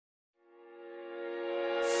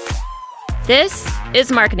This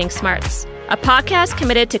is Marketing Smarts, a podcast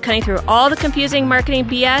committed to cutting through all the confusing marketing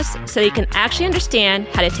BS so you can actually understand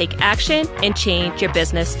how to take action and change your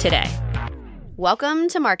business today. Welcome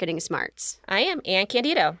to Marketing Smarts. I am Ann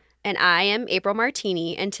Candido. And I am April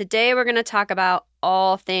Martini. And today we're going to talk about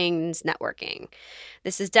all things networking.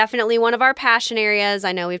 This is definitely one of our passion areas.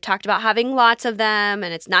 I know we've talked about having lots of them,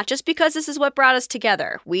 and it's not just because this is what brought us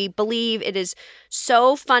together. We believe it is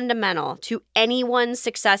so fundamental to anyone's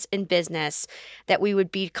success in business that we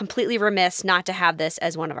would be completely remiss not to have this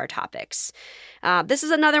as one of our topics. This is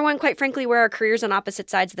another one, quite frankly, where our careers on opposite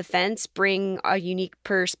sides of the fence bring a unique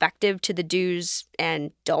perspective to the do's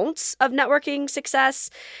and don'ts of networking success.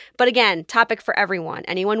 But again, topic for everyone,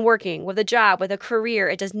 anyone working with a job, with a career.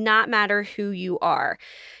 It does not matter who you are.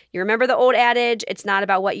 You remember the old adage, it's not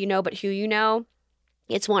about what you know, but who you know?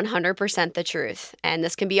 It's 100% the truth. And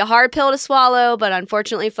this can be a hard pill to swallow, but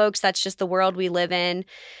unfortunately, folks, that's just the world we live in.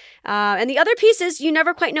 And the other piece is you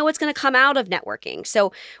never quite know what's going to come out of networking.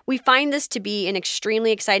 So we find this to be an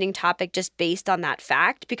extremely exciting topic just based on that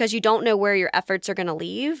fact, because you don't know where your efforts are going to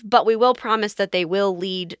leave, but we will promise that they will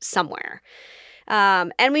lead somewhere.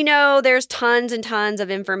 And we know there's tons and tons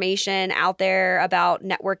of information out there about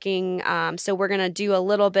networking. So we're going to do a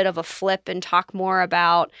little bit of a flip and talk more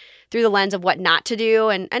about through the lens of what not to do.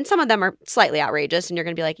 And some of them are slightly outrageous and you're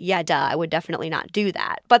going to be like, yeah, duh, I would definitely not do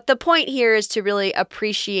that. But the point here is to really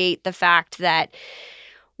appreciate the fact that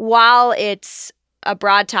while it's a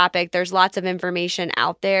broad topic, there's lots of information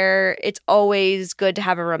out there. It's always good to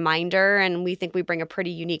have a reminder, and we think we bring a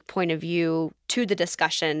pretty unique point of view to the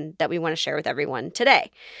discussion that we want to share with everyone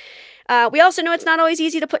today. We also know it's not always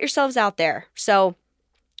easy to put yourselves out there. So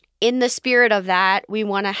in the spirit of that, we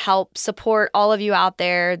want to help support all of you out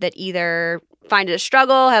there that either find it a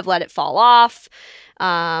struggle, have let it fall off,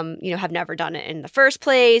 have never done it in the first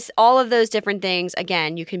place, all of those different things.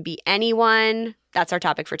 Again, you can be anyone. That's our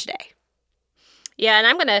topic for today. Yeah, and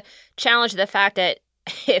I'm going to challenge the fact that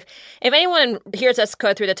if anyone hears us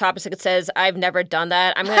go through the topics and says, I've never done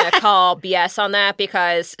that, I'm going to call BS on that,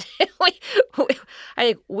 because I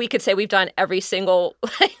think we could say we've done every single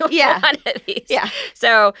one of these. Yeah.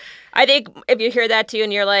 So I think if you hear that too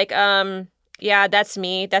and you're like, yeah, that's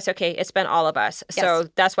me, that's okay. It's been all of us. Yes. So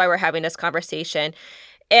that's why we're having this conversation.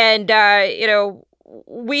 And,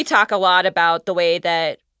 we talk a lot about the way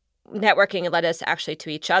that networking led us actually to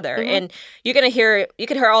each other. Mm-hmm. And you can hear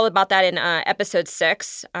all about that in episode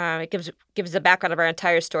 6. It gives the background of our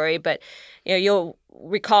entire story. But you'll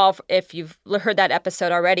recall, if you've heard that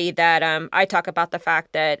episode already, that I talk about the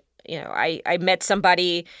fact that I met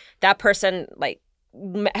somebody, that person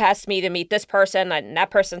asked me to meet this person, and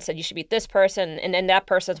that person said you should meet this person, and then that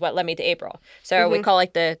person's what led me to April. So we call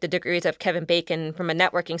the degrees of Kevin Bacon from a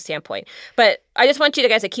networking standpoint. But I just want you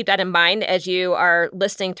guys to keep that in mind as you are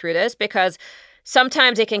listening through this, because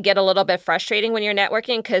sometimes it can get a little bit frustrating when you're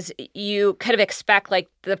networking, because you kind of expect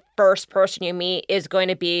the first person you meet is going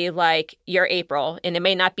to be your April, and it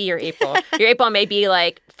may not be your April. Your April may be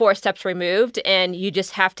 4 steps removed, and you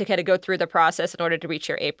just have to kind of go through the process in order to reach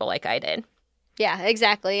your April, like I did. Yeah,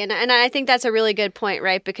 exactly. And I think that's a really good point,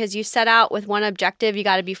 right? Because you set out with one objective, you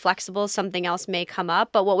got to be flexible. Something else may come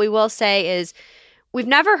up. But what we will say is we've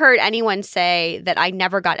never heard anyone say that I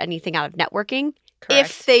never got anything out of networking. Correct.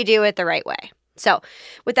 If they do it the right way. So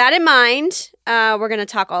with that in mind, we're going to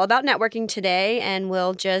talk all about networking today, and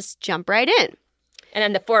we'll just jump right in. And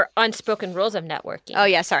then the 4 unspoken rules of networking. Oh,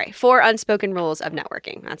 yeah, sorry. 4 unspoken rules of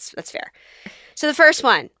networking. That's fair. So the first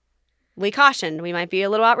one, we cautioned we might be a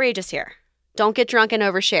little outrageous here. Don't get drunk and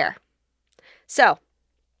overshare. So,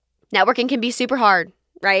 networking can be super hard,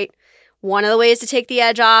 right? One of the ways to take the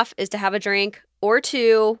edge off is to have a drink or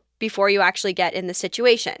 2 before you actually get in the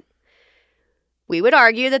situation. We would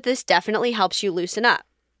argue that this definitely helps you loosen up.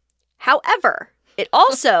 However, it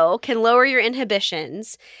also can lower your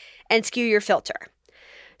inhibitions and skew your filter.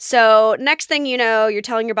 So next thing you know, you're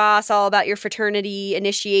telling your boss all about your fraternity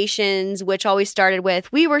initiations, which always started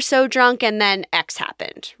with, we were so drunk and then X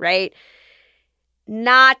happened, right?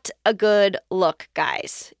 Not a good look,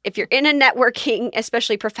 guys. If you're in a networking,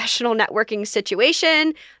 especially professional networking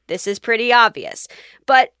situation, this is pretty obvious.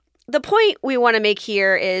 But the point we want to make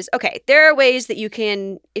here is, okay, there are ways that you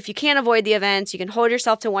can, if you can't avoid the events, you can hold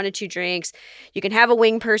yourself to 1 to 2 drinks. You can have a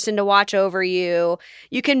wing person to watch over you.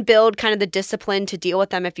 You can build kind of the discipline to deal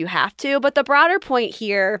with them if you have to. But the broader point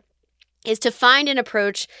here is to find an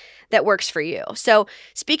approach that works for you. So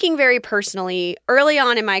speaking very personally, early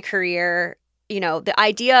on in my career, the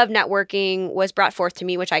idea of networking was brought forth to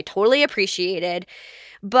me, which I totally appreciated.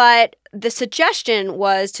 But the suggestion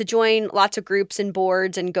was to join lots of groups and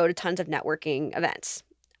boards and go to tons of networking events.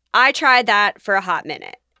 I tried that for a hot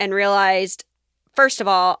minute. and realized, first of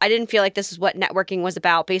all, I didn't feel like this is what networking was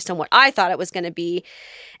about based on what I thought it was going to be.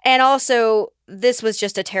 And also, this was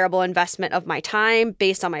just a terrible investment of my time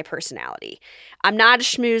based on my personality. I'm not a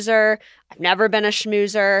schmoozer. I've never been a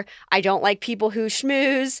schmoozer. I don't like people who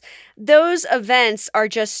schmooze. Those events are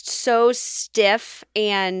just so stiff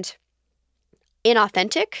and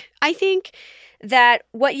inauthentic, I think, that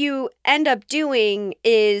what you end up doing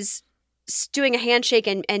is doing a handshake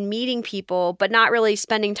and meeting people, but not really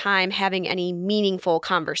spending time having any meaningful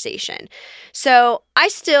conversation. So I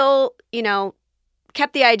still,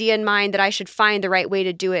 kept the idea in mind that I should find the right way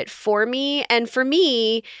to do it for me. And for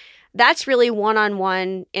me, that's really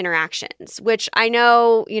one-on-one interactions, which I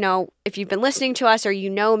know, if you've been listening to us or you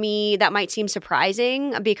know me, that might seem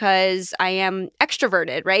surprising because I am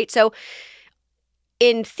extroverted, right? So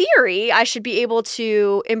in theory, I should be able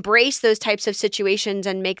to embrace those types of situations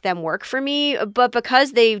and make them work for me. But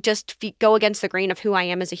because they just go against the grain of who I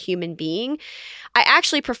am as a human being, I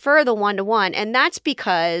actually prefer the one-to-one. And that's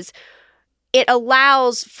because it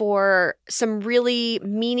allows for some really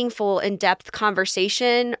meaningful, in-depth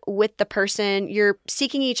conversation with the person. You're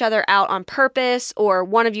seeking each other out on purpose, or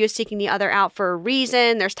one of you is seeking the other out for a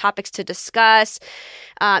reason. There's topics to discuss.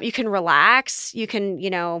 You can relax. You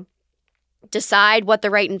can, decide what the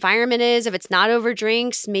right environment is. If it's not over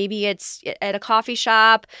drinks, maybe it's at a coffee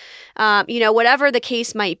shop. Whatever the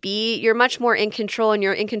case might be, you're much more in control, and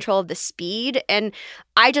you're in control of the speed. And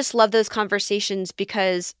I just love those conversations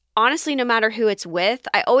because honestly, no matter who it's with,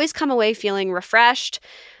 I always come away feeling refreshed.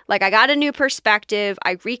 Like I got a new perspective.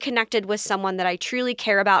 I reconnected with someone that I truly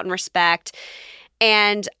care about and respect.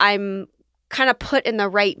 And I'm kind of put in the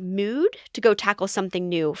right mood to go tackle something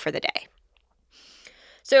new for the day.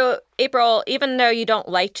 So, April, even though you don't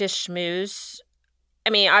like to schmooze,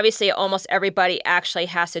 I mean, obviously almost everybody actually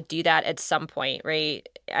has to do that at some point, right?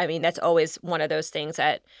 I mean, that's always one of those things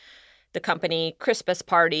at the company Christmas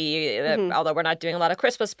party, although we're not doing a lot of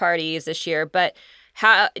Christmas parties this year. But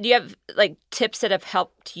how do you have tips that have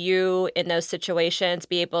helped you in those situations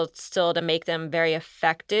be able still to make them very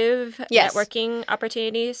effective networking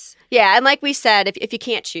opportunities? Yeah. And like we said, if you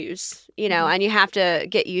can't choose, and you have to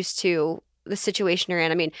get used to the situation you're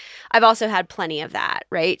in. I mean, I've also had plenty of that,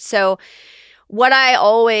 right? So what I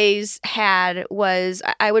always had was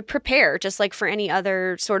I would prepare just like for any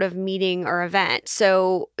other sort of meeting or event.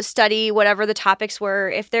 So study whatever the topics were,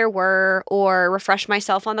 if there were, or refresh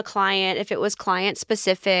myself on the client if it was client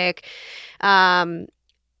specific.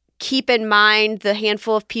 Keep in mind the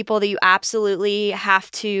handful of people that you absolutely have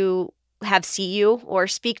to have see you or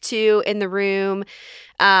speak to in the room.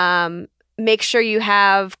 Make sure you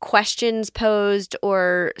have questions posed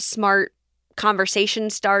or smart conversation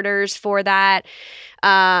starters for that,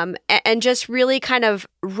 and just really kind of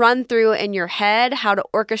run through in your head how to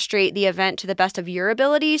orchestrate the event to the best of your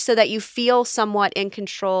ability so that you feel somewhat in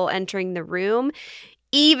control entering the room,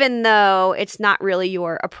 even though it's not really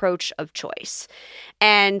your approach of choice.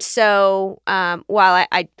 And so while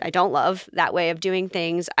I don't love that way of doing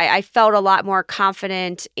things, I felt a lot more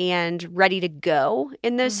confident and ready to go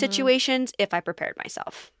in those situations if I prepared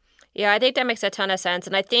myself. Yeah, I think that makes a ton of sense.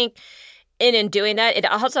 And I think in doing that, it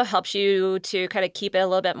also helps you to kind of keep it a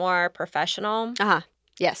little bit more professional.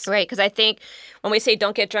 Yes. Right. Because I think when we say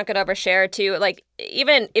don't get drunk and overshare too,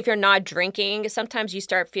 even if you're not drinking, sometimes you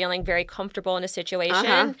start feeling very comfortable in a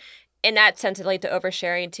situation. And that tends to lead to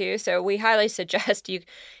oversharing too. So we highly suggest you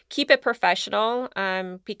keep it professional.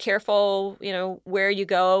 Be careful, where you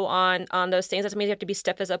go on those things. Doesn't mean you have to be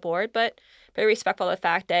stiff as a board, but be respectful of the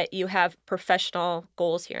fact that you have professional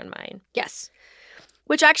goals here in mind. Yes.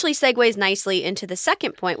 Which actually segues nicely into the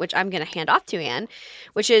second point, which I'm going to hand off to Anne,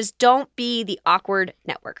 which is don't be the awkward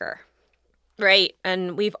networker. Right.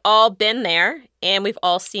 And we've all been there and we've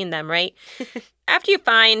all seen them, right? After you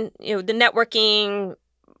find, the networking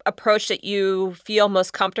approach that you feel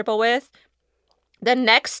most comfortable with, the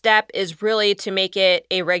next step is really to make it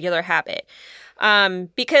a regular habit.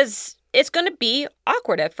 Because it's going to be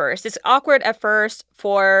awkward at first. It's awkward at first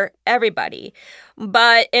for everybody.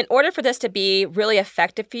 But in order for this to be really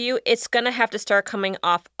effective for you, it's going to have to start coming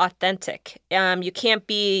off authentic. You can't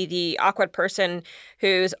be the awkward person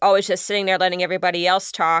who's always just sitting there letting everybody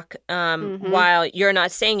else talk while you're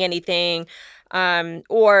not saying anything.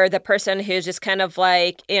 Or the person who's just kind of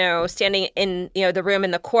standing in, the room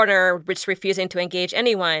in the corner, just refusing to engage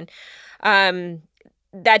anyone.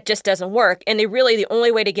 That just doesn't work. And the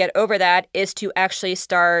only way to get over that is to actually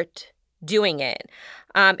start doing it.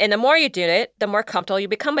 And the more you do it, the more comfortable you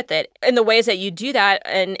become with it. And the ways that you do that,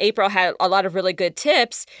 and April had a lot of really good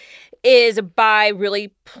tips, is by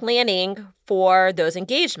really planning for those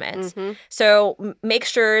engagements. Mm-hmm. So make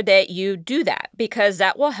sure that you do that, because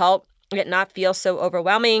that will help it not feel so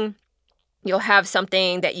overwhelming. You'll have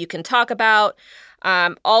something that you can talk about.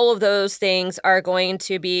 All of those things are going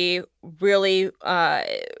to be really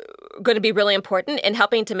important in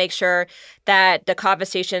helping to make sure that the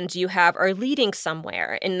conversations you have are leading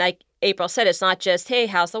somewhere. And like April said, it's not just, hey,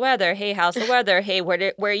 how's the weather? Hey, how's the weather? Hey,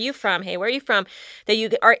 where are you from? Hey, where are you from? That you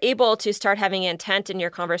are able to start having intent in your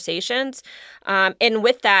conversations. And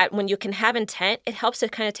with that, when you can have intent, it helps to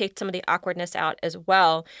kind of take some of the awkwardness out as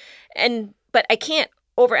well. But I can't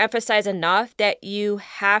overemphasize enough that you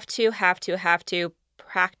have to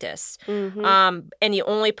practice. Mm-hmm. And you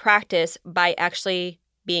only practice by actually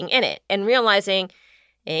being in it and realizing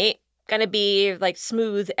it ain't going to be like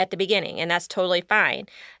smooth at the beginning, and that's totally fine.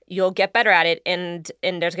 You'll get better at it, and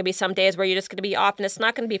there's going to be some days where you're just going to be off and it's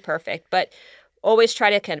not going to be perfect, but always try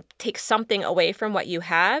to kind of take something away from what you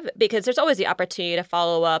have, because there's always the opportunity to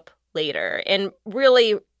follow up later. And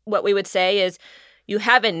really what we would say is you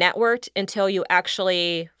haven't networked until you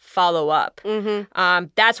actually follow up. Mm-hmm.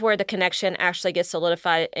 That's where the connection actually gets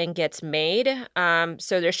solidified and gets made.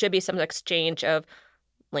 So there should be some exchange of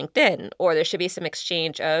LinkedIn, or there should be some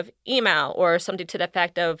exchange of email, or something to the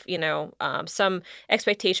effect of, some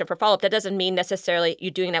expectation for follow-up. That doesn't mean necessarily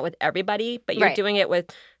you're doing that with everybody, but you're doing it with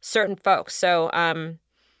certain folks. So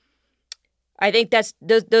I think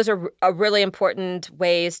those are really important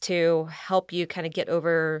ways to help you kind of get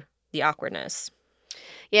over the awkwardness.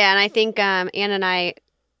 Yeah, and I think Anne and I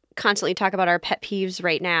constantly talk about our pet peeves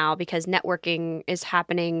right now, because networking is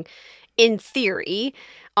happening in theory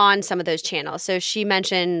on some of those channels. So she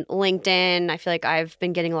mentioned LinkedIn. I feel like I've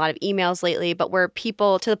been getting a lot of emails lately, but where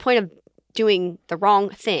people, to the point of doing the wrong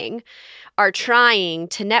thing, are trying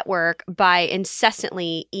to network by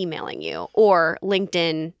incessantly emailing you or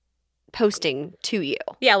LinkedIn posting to you.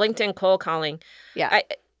 Yeah, LinkedIn cold calling. Yeah.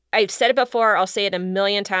 I've said it before. I'll say it a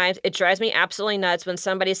million times. It drives me absolutely nuts when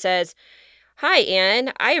somebody says, "Hi,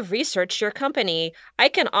 Anne, I have researched your company. I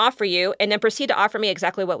can offer you," and then proceed to offer me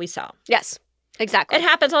exactly what we sell. Yes, exactly. It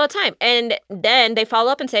happens all the time. And then they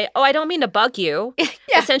follow up and say, "Oh, I don't mean to bug you. Yeah.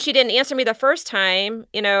 But since you didn't answer me the first time,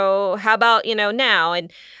 how about, now?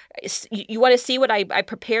 And you want to see what I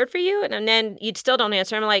prepared for you?" And then you still don't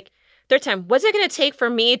answer. I'm like, third time, what's it going to take for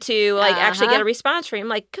me to actually get a response from you? I'm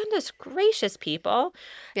like, goodness gracious, people.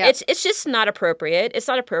 Yeah. It's just not appropriate. It's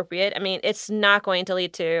not appropriate. I mean, it's not going to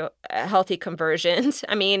lead to healthy conversions.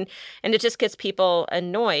 I mean, and it just gets people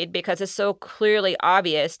annoyed because it's so clearly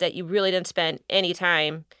obvious that you really didn't spend any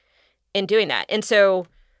time in doing that. And so,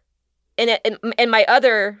 and my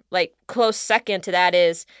other close second to that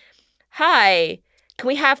is, "Hi, can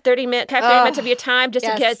we have 30 minutes of your time just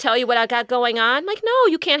to tell you what I got going on?" I'm like, no,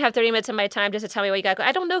 you can't have 30 minutes of my time just to tell me what you got going on.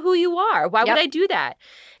 I don't know who you are. Why would I do that?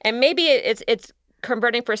 And maybe it's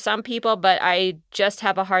converting for some people, but I just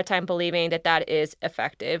have a hard time believing that is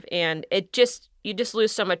effective. And you just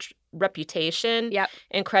lose so much reputation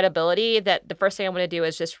and credibility that the first thing I want to do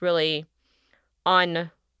is just really on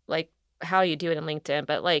how you do it in LinkedIn,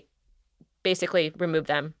 but basically remove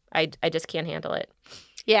them. I just can't handle it.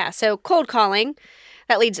 Yeah. So cold calling.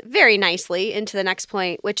 That leads very nicely into the next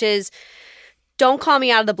point, which is don't call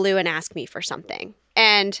me out of the blue and ask me for something.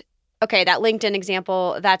 And okay, that LinkedIn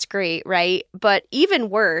example, that's great, right? But even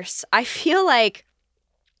worse, I feel like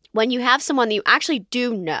when you have someone that you actually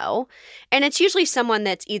do know, and it's usually someone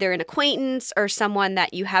that's either an acquaintance or someone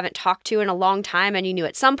that you haven't talked to in a long time and you knew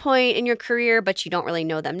at some point in your career, but you don't really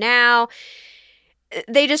know them now.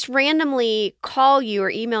 They just randomly call you or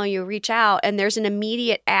email you, reach out, and there's an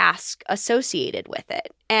immediate ask associated with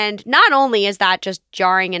it. And not only is that just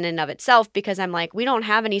jarring in and of itself, because I'm like, we don't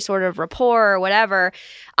have any sort of rapport or whatever,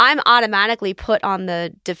 I'm automatically put on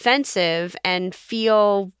the defensive and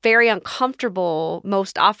feel very uncomfortable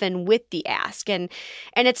most often with the ask. And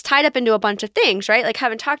it's tied up into a bunch of things, right? Like,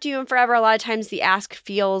 haven't talked to you in forever. A lot of times the ask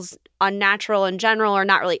feels unnatural in general or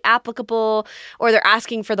not really applicable, or they're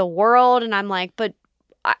asking for the world. And I'm like, but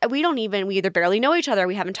we either barely know each other,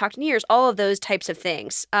 we haven't talked in years, all of those types of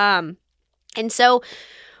things. And so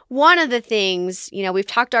one of the things, we've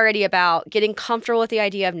talked already about getting comfortable with the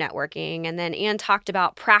idea of networking, and then Anne talked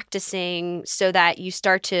about practicing so that you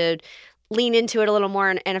start to lean into it a little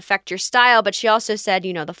more and affect your style. But she also said,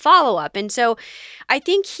 the follow-up. And so I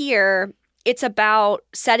think here it's about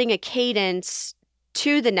setting a cadence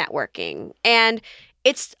to the networking, and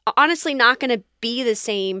it's honestly not going to be the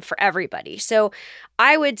same for everybody. So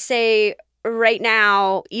I would say right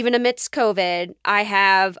now, even amidst COVID, I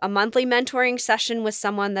have a monthly mentoring session with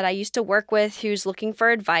someone that I used to work with who's looking for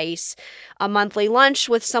advice, a monthly lunch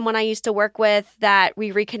with someone I used to work with that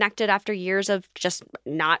we reconnected after years of just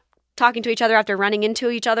not talking to each other after running into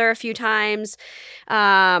each other a few times.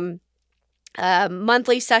 A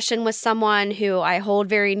monthly session with someone who I hold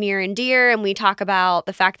very near and dear, and we talk about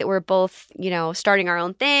the fact that we're both, starting our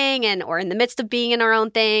own thing and or in the midst of being in our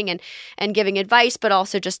own thing and giving advice, but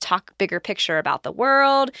also just talk bigger picture about the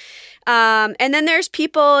world. And then there's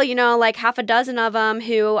people, like half a dozen of them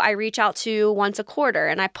who I reach out to once a quarter,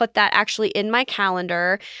 and I put that actually in my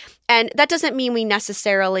calendar. And that doesn't mean we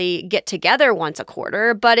necessarily get together once a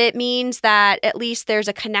quarter, but it means that at least there's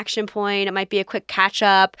a connection point. It might be a quick catch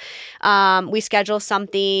up. We schedule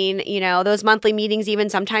something, those monthly meetings, even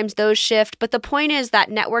sometimes those shift. But the point is that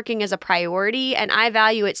networking is a priority, and I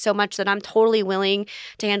value it so much that I'm totally willing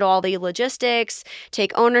to handle all the logistics,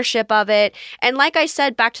 take ownership of it. And like I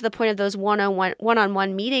said, back to the point of those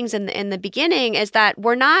one-on-one meetings in the beginning, is that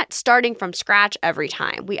we're not starting from scratch every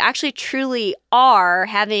time. We actually truly are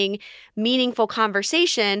having meaningful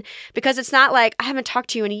conversation, because it's not like, I haven't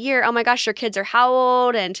talked to you in a year. Oh my gosh, your kids are how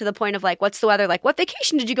old? And to the point of like, what's the weather? Like, what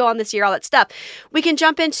vacation did you go on this year? All that stuff. We can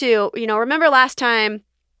jump into, remember last time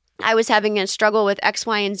I was having a struggle with X,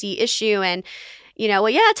 Y, and Z issue, and well,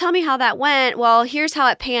 yeah, tell me how that went. Well, here's how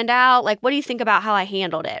it panned out. Like, what do you think about how I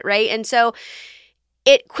handled it? Right. And so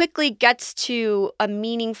it quickly gets to a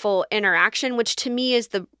meaningful interaction, which to me is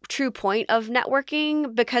the true point of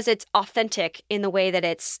networking, because it's authentic in the way that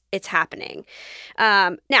it's happening.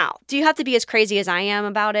 Now, do you have to be as crazy as I am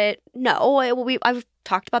about it? No. I've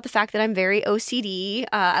talked about the fact that I'm very OCD.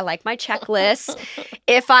 I like my checklists.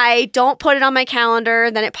 If I don't put it on my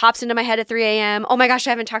calendar, then it pops into my head at 3 a.m. Oh my gosh, I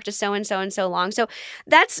haven't talked to so-and-so in so long. So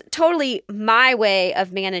that's totally my way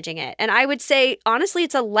of managing it. And I would say, honestly,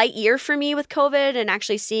 it's a light year for me with COVID and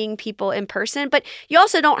actually seeing people in person. But you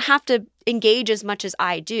also don't have to engage as much as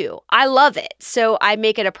I do. I love it. So I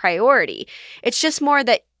make it a priority. It's just more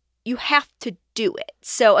that you have to do it.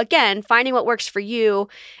 So again, finding what works for you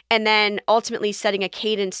and then ultimately setting a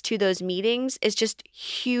cadence to those meetings is just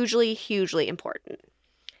hugely, hugely important.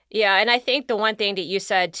 Yeah. And I think the one thing that you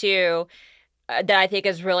said too, that I think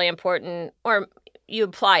is really important, or you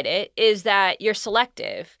implied it, is that you're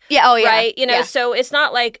selective. Yeah. Oh, yeah. Right. So it's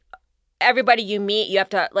not like everybody you meet, you have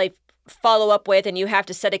to like follow up with and you have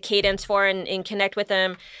to set a cadence for and connect with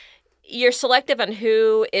them. You're selective on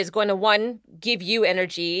who is going to, one, give you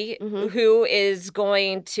energy, who is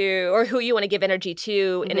going to, or who you want to give energy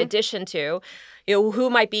to in addition to, who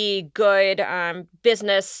might be good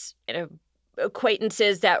business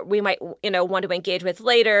acquaintances that we might, want to engage with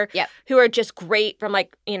later, who are just great from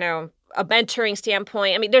like, a mentoring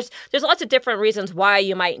standpoint. I mean, there's lots of different reasons why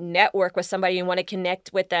you might network with somebody and want to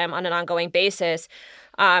connect with them on an ongoing basis.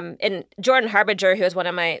 And Jordan Harbinger, who is one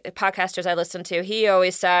of my podcasters I listen to, he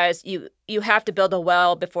always says you have to build a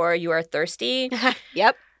well before you are thirsty.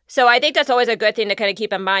 Yep. So I think that's always a good thing to kind of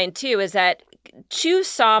keep in mind too, is that choose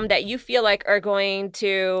some that you feel like are going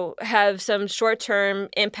to have some short-term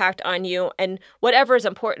impact on you and whatever is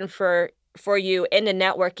important for you in the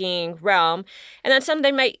networking realm. And then some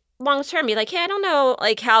they might long term be like, hey, I don't know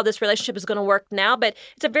like how this relationship is going to work now, but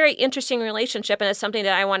it's a very interesting relationship and it's something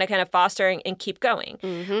that I want to kind of foster and keep going.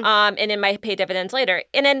 And it might pay dividends later.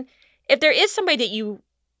 And then if there is somebody that you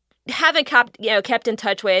haven't kept in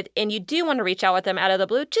touch with and you do want to reach out with them out of the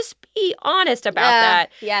blue, just be honest about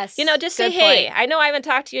that. Yes. Just say, hey, I know I haven't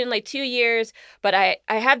talked to you in like 2 years, but I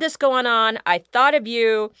have this going on. I thought of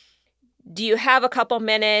you. Do you have a couple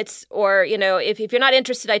minutes? Or, if you're not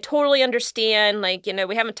interested, I totally understand. Like,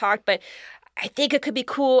 we haven't talked, but I think it could be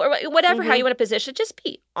cool or whatever, how you want to position it. Just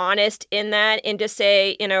be honest in that and just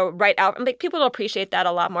say, right out. Like, people will appreciate that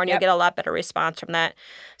a lot more and you'll get a lot better response from that.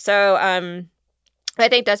 So, I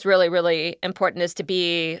think that's really, really important, is to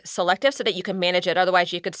be selective so that you can manage it.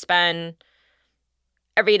 Otherwise, you could spend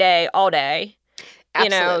every day, all day,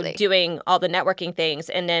 Absolutely. Doing all the networking things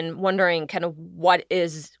and then wondering kind of what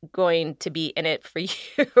is going to be in it for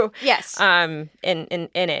you. Yes. In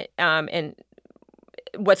it. And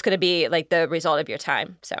what's going to be like the result of your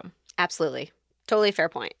time. So absolutely. Totally fair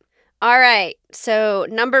point. All right. So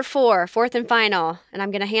number 4, fourth and final, and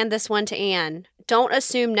I'm going to hand this one to Anne. Don't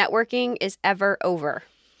assume networking is ever over.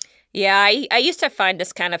 Yeah, I used to find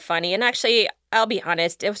this kind of funny. And actually, I'll be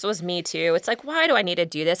honest, this was me too. It's like, why do I need to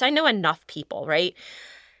do this? I know enough people, right?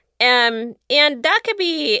 And that could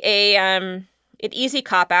be an easy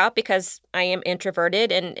cop-out because I am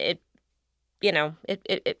introverted and it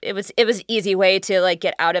was easy way to like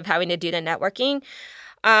get out of having to do the networking.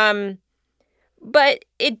 But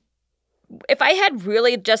it if I had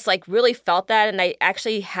really just like really felt that and I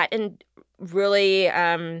actually hadn't really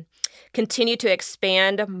continued to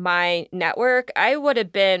expand my network, I would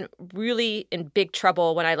have been really in big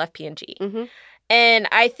trouble when I left P&G. Mm-hmm. And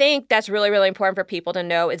I think that's really, really important for people to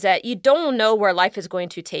know is that you don't know where life is going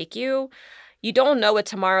to take you. You don't know what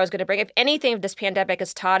tomorrow is going to bring. If anything this pandemic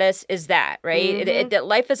has taught us is that, right? Mm-hmm. That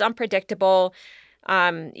life is unpredictable.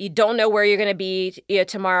 You don't know where you're going to be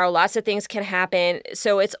tomorrow. Lots of things can happen.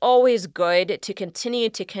 So it's always good to continue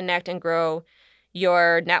to connect and grow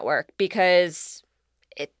your network because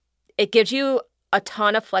it gives you a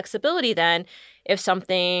ton of flexibility then if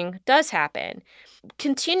something does happen.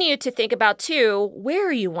 Continue to think about too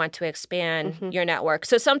where you want to expand your network.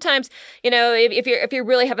 So sometimes, if you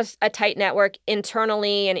really have a tight network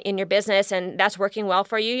internally and in your business and that's working well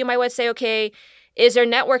for you, you might want to say, okay, is there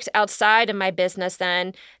networks outside of my business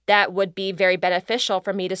then that would be very beneficial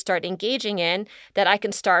for me to start engaging in that I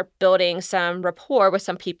can start building some rapport with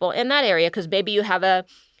some people in that area? Because maybe you have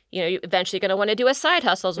you're eventually going to want to do a side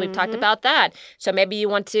hustles. We've talked about that. So maybe you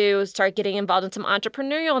want to start getting involved in some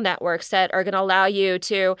entrepreneurial networks that are going to allow you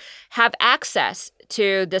to have access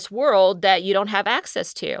to this world that you don't have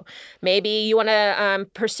access to. Maybe you want to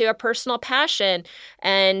pursue a personal passion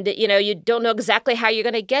and, you don't know exactly how you're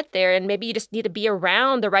going to get there. And maybe you just need to be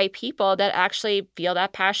around the right people that actually feel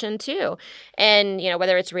that passion too. And,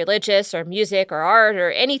 whether it's religious or music or art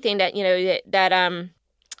or anything that, that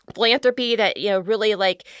philanthropy that, really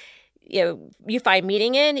like, you find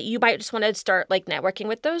meaning in, you might just want to start like networking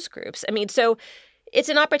with those groups. I mean, so it's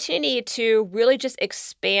an opportunity to really just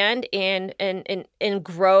expand and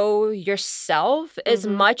grow yourself as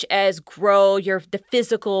much as grow the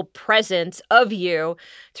physical presence of you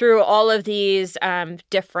through all of these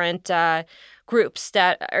different groups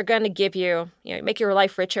that are going to give you, make your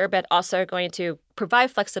life richer, but also are going to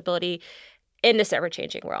provide flexibility in this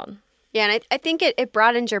ever-changing world. Yeah, and I think it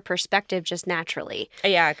broadens your perspective just naturally.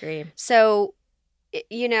 Yeah, I agree. So,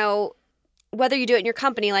 whether you do it in your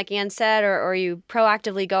company, like Ann said, or you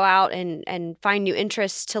proactively go out and find new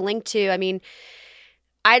interests to link to, I mean,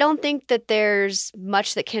 I don't think that there's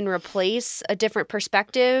much that can replace a different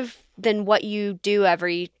perspective than what you do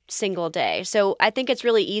every single day. So I think it's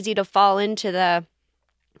really easy to fall into the,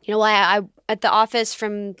 I at the office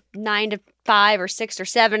from 9 to 5 or 6 or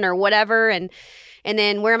 7 or whatever, and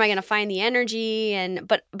then where am I going to find the energy?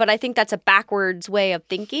 But I think that's a backwards way of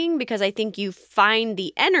thinking because I think you find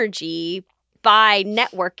the energy by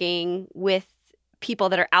networking with people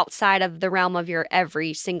that are outside of the realm of your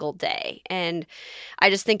every single day. And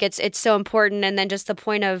I just think it's so important. And then just the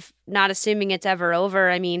point of not assuming it's ever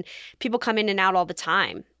over. I mean, people come in and out all the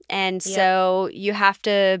time. And so you have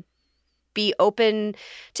to be open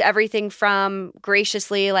to everything from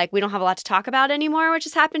graciously, like, we don't have a lot to talk about anymore, which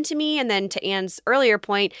has happened to me. And then to Ann's earlier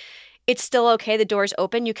point, it's still okay. The door's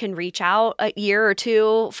open. You can reach out a year or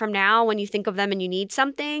two from now when you think of them and you need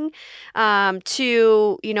something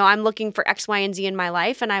to, I'm looking for X, Y, and Z in my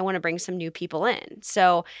life and I want to bring some new people in.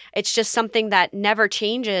 So it's just something that never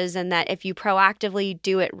changes and that if you proactively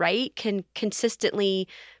do it right, can consistently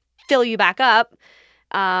fill you back up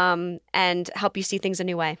and help you see things a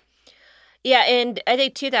new way. Yeah, and I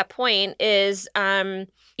think to that point is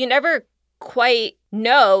you never quite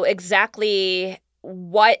know exactly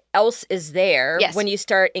what else is there when you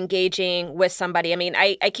start engaging with somebody. I mean,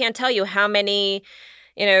 I can't tell you how many,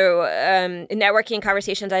 networking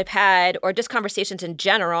conversations I've had or just conversations in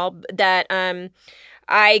general that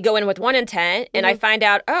I go in with one intent and I find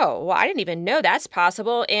out, oh, well, I didn't even know that's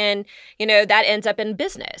possible. And, that ends up in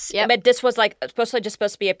business. Yep. But this was like supposed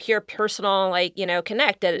to be a pure personal,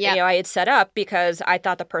 connect that, I had set up because I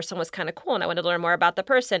thought the person was kind of cool and I wanted to learn more about the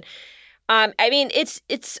person. I mean,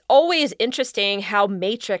 it's always interesting how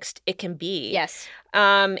matrixed it can be. Yes.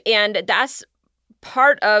 And that's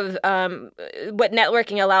part of what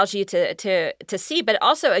networking allows you to see, but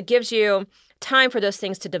also it gives you time for those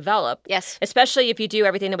things to develop. Yes. Especially if you do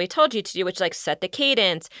everything that we told you to do, which like set the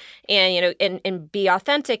cadence and, and be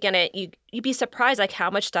authentic in it. You'd be surprised like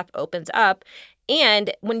how much stuff opens up.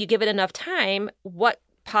 And when you give it enough time, what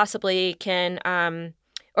possibly can,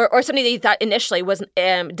 or something that you thought initially was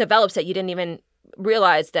develops that you didn't even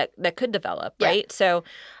realize that could develop. Right. So,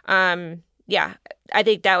 I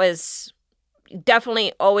think that was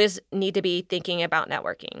definitely always need to be thinking about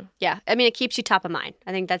networking. Yeah. I mean, it keeps you top of mind.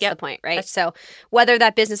 I think that's the point, right? So whether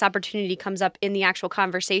that business opportunity comes up in the actual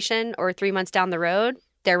conversation or 3 months down the road,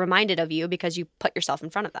 they're reminded of you because you put yourself in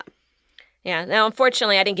front of them. Yeah. Now,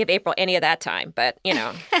 unfortunately, I didn't give April any of that time, but,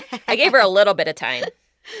 I gave her a little bit of time.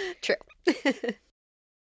 True.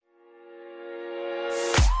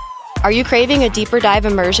 Are you craving a deeper dive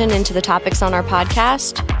immersion into the topics on our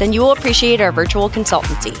podcast? Then you will appreciate our virtual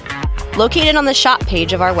consultancy. Located on the shop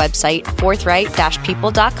page of our website,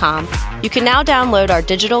 forthright-people.com, you can now download our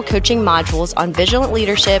digital coaching modules on vigilant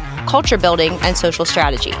leadership, culture building, and social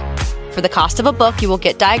strategy. For the cost of a book, you will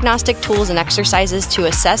get diagnostic tools and exercises to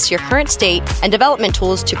assess your current state and development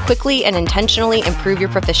tools to quickly and intentionally improve your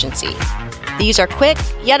proficiency. These are quick,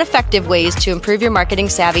 yet effective ways to improve your marketing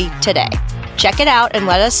savvy today. Check it out and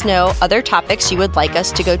let us know other topics you would like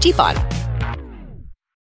us to go deep on.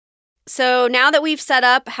 So now that we've set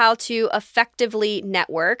up how to effectively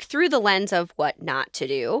network through the lens of what not to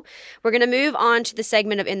do, we're going to move on to the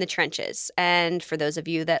segment of In the Trenches. And for those of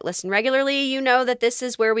you that listen regularly, you know that this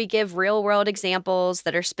is where we give real-world examples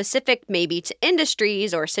that are specific maybe to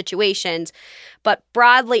industries or situations, but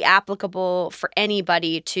broadly applicable for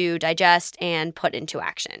anybody to digest and put into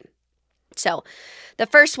action. So the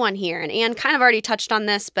first one here, and Anne kind of already touched on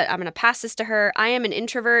this, but I'm going to pass this to her. I am an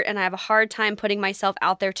introvert and I have a hard time putting myself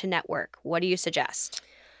out there to network. What do you suggest?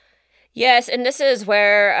 Yes, and this is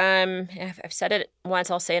where I've said it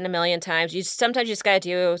once, I'll say it a million times. Sometimes you just got to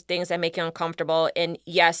do things that make you uncomfortable. And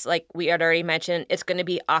yes, like we had already mentioned, it's going to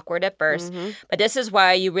be awkward at first. Mm-hmm. But this is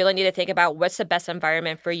why you really need to think about what's the best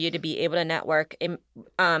environment for you to be able to network.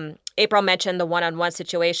 April mentioned the one-on-one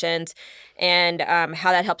situations and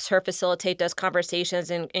how that helps her facilitate those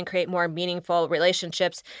conversations and create more meaningful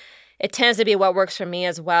relationships. It tends to be what works for me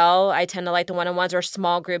as well. I tend to like the one-on-ones or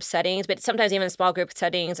small group settings, but sometimes even in small group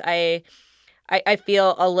settings, I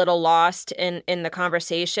feel a little lost in the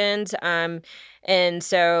conversations. And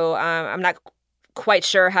so I'm not quite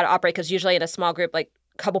sure how to operate because usually in a small group, like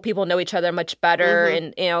a couple people know each other much better. Mm-hmm.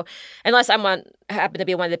 And, you know, unless I happen to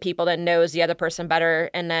be one of the people that knows the other person better,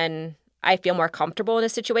 and then I feel more comfortable in a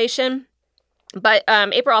situation. But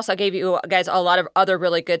April also gave you guys a lot of other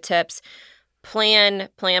really good tips. Plan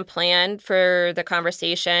for the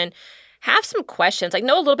conversation. Have some questions. Like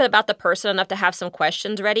know a little bit about the person enough to have some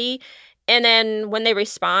questions ready. And then when they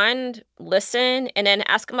respond, listen, and then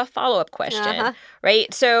ask them a follow-up question,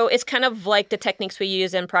 right? So it's kind of like the techniques we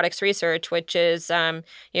use in products research, which is, to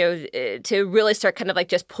really start kind of like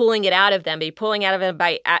just pulling it out of them,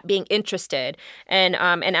 by being interested and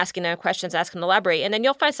asking them questions, asking them to elaborate. And then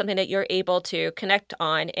you'll find something that you're able to connect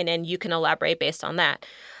on, and then you can elaborate based on that.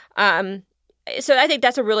 So I think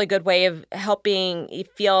that's a really good way of helping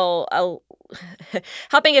it feel a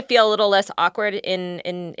little less awkward in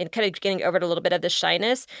kind of getting over a little bit of the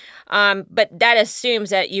shyness. But that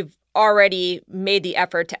assumes that you've already made the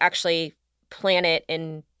effort to actually plan it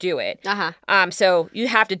and do it. So you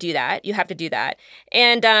have to do that.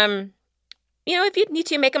 And if you need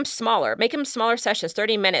to, make them smaller sessions,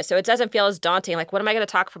 30 minutes. So it doesn't feel as daunting. Like, what am I going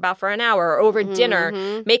to talk about for an hour or over dinner?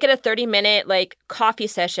 Make it a 30-minute like coffee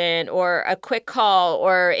session or a quick call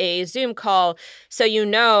or a Zoom call. So you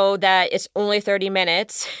know that it's only 30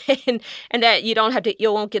 minutes and that you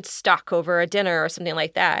won't get stuck over a dinner or something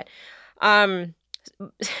like that. But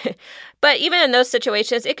even in those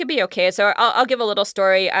situations, it could be okay. So I'll give a little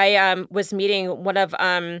story. I was meeting one of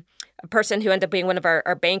a person who ended up being one of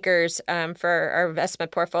our bankers for our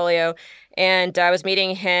investment portfolio. And I was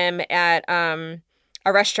meeting him at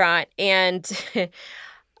a restaurant. And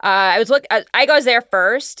I goes there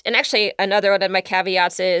first. And actually, another one of my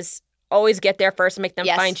caveats is always get there first and make them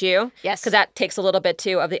find you. Yes. Because that takes a little bit,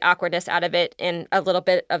 too, of the awkwardness out of it and a little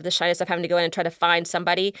bit of the shyness of having to go in and try to find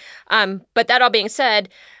somebody. But that all being said,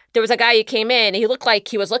 there was a guy who came in, and he looked like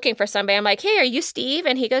he was looking for somebody. I'm like, hey, are you Steve?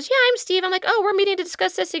 And he goes, yeah, I'm Steve. I'm like, oh, we're meeting to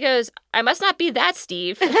discuss this. He goes, I must not be that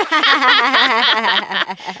Steve. So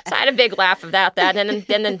I had a big laugh about that. And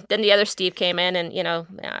then the other Steve came in, and,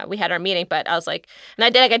 we had our meeting. But I was like, and I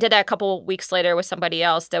did that a couple weeks later with somebody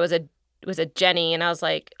else. That was a Jenny. And I was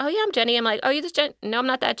like, oh, yeah, I'm Jenny. I'm like, oh, you this Jenny? No, I'm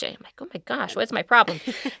not that Jenny. I'm like, oh, my gosh, what's my problem?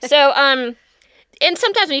 So, and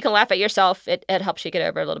sometimes when you can laugh at yourself, it helps you get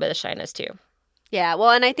over a little bit of shyness, too. Yeah, well,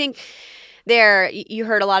 and I think you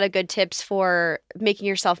heard a lot of good tips for making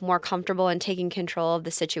yourself more comfortable and taking control of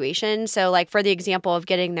the situation. So, like, for the example of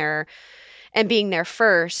getting there and being there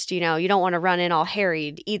first, you don't want to run in all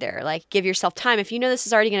harried either. Like, give yourself time. If you know this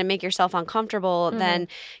is already going to make yourself uncomfortable, then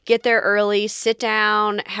get there early, sit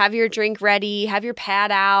down, have your drink ready, have your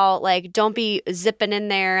pad out. Like, don't be zipping in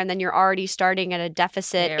there and then you're already starting at a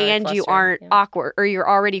deficit and you aren't awkward, or you're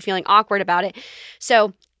already feeling awkward about it.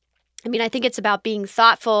 So, I think it's about being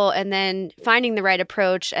thoughtful and then finding the right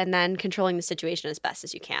approach and then controlling the situation as best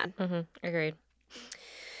as you can. Agreed.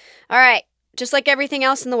 All right. Just like everything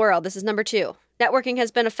else in the world, this is number 2. Networking has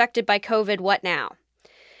been affected by COVID. What now?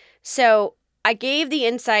 So I gave the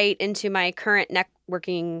insight into my current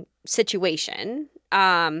networking situation.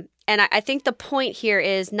 And I think the point here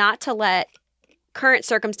is not to let current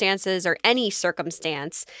circumstances or any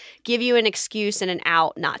circumstance give you an excuse and an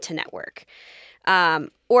out not to network,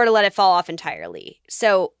 or to let it fall off entirely.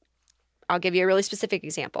 So I'll give you a really specific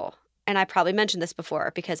example. And I probably mentioned this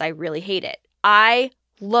before because I really hate it. I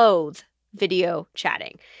loathe video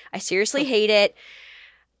chatting. I seriously hate it.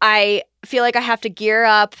 I feel like I have to gear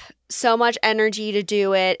up so much energy to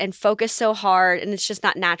do it and focus so hard, and it's just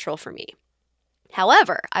not natural for me.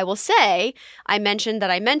 However, I will say, I mentioned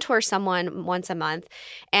that I mentor someone once a month,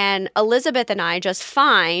 and Elizabeth and I just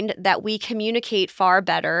find that we communicate far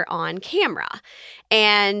better on camera.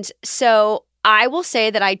 And so I will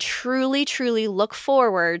say that I truly, truly look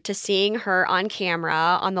forward to seeing her on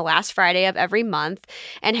camera on the last Friday of every month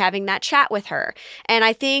and having that chat with her. And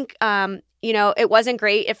I think, it wasn't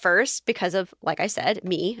great at first because of, like I said,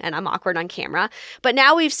 me, and I'm awkward on camera. But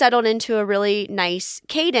now we've settled into a really nice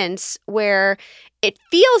cadence where it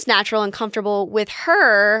feels natural and comfortable with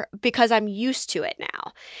her because I'm used to it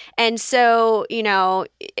now. And so,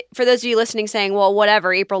 for those of you listening saying, well,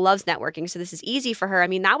 whatever, April loves networking, so this is easy for her. I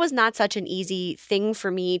mean, that was not such an easy thing for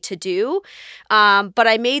me to do. But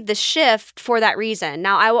I made the shift for that reason.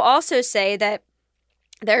 Now, I will also say that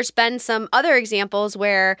there's been some other examples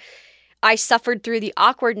where I suffered through the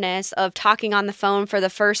awkwardness of talking on the phone for the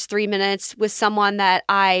first 3 minutes with someone that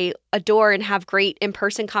I adore and have great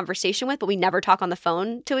in-person conversation with, but we never talk on the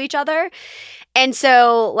phone to each other. And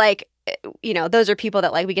so, those are people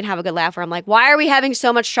that we can have a good laugh where I'm like, why are we having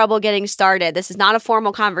so much trouble getting started? This is not a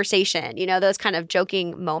formal conversation, those kind of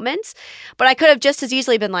joking moments. But I could have just as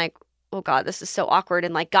easily been like, oh God, this is so awkward,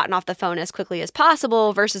 and gotten off the phone as quickly as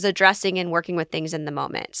possible versus addressing and working with things in the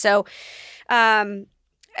moment. So,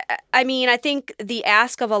 I think the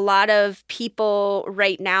ask of a lot of people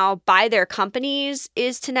right now by their companies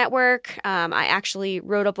is to network. I actually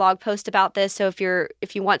wrote a blog post about this. So if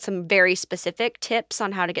you want some very specific tips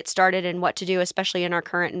on how to get started and what to do, especially in our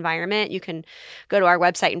current environment, you can go to our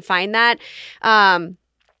website and find that.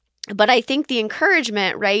 But I think the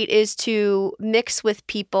encouragement, right, is to mix with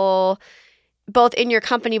people both in your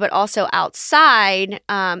company, but also outside.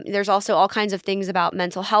 There's also all kinds of things about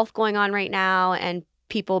mental health going on right now, and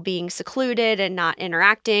people being secluded and not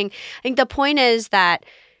interacting. I think the point is that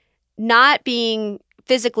not being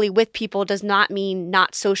physically with people does not mean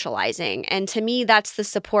not socializing. And to me, that's the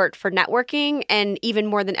support for networking, and even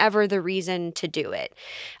more than ever, the reason to do it.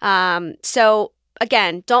 So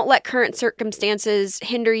again, don't let current circumstances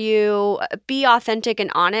hinder you. Be authentic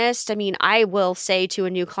and honest. I mean, I will say to a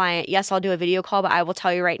new client, yes, I'll do a video call, but I will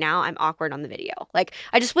tell you right now, I'm awkward on the video.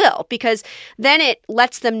 I just will, because then it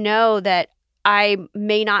lets them know that I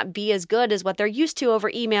may not be as good as what they're used to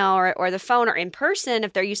over email or the phone or in person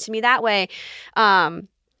if they're used to me that way.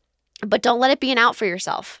 But don't let it be an out for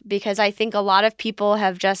yourself, because I think a lot of people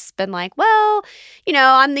have just been like, well,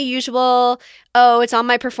 I'm the usual, it's on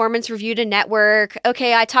my performance review to network.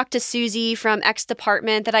 Okay, I talked to Susie from X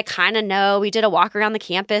department that I kind of know. We did a walk around the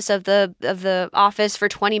campus of the office for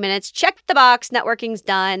 20 minutes. Check the box, networking's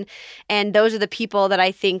done. And those are the people that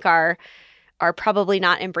I think are probably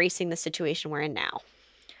not embracing the situation we're in now.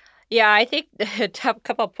 Yeah, I think a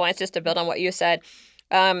couple of points just to build on what you said.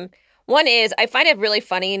 One is, I find it really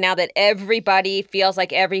funny now that everybody feels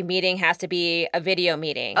like every meeting has to be a video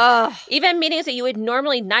meeting. Even meetings that you would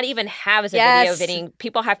normally not even have as a video meeting,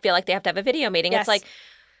 people feel like they have to have a video meeting. Yes. It's like,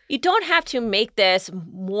 you don't have to make this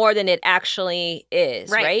more than it actually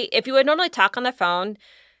is, right? If you would normally talk on the phone.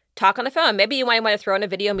 Maybe you might want to throw in a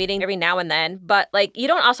video meeting every now and then, but you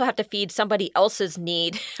don't also have to feed somebody else's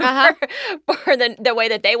need for the way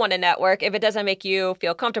that they want to network if it doesn't make you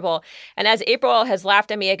feel comfortable. And as April has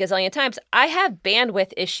laughed at me a gazillion times, I have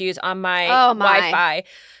bandwidth issues on my Wi-Fi.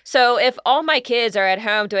 So if all my kids are at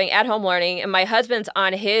home doing at-home learning and my husband's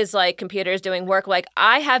on his computers doing work,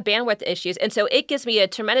 I have bandwidth issues. And so it gives me a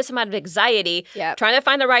tremendous amount of anxiety trying to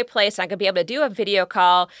find the right place I could be able to do a video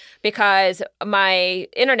call, because my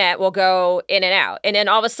internet will go in and out. And then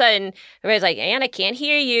all of a sudden, everybody's like, Anne, I can't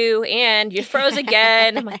hear you. And you froze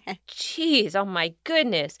again. I'm like, geez, oh my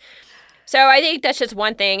goodness. So I think that's just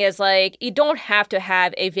one thing is you don't have to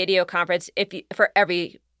have a video conference for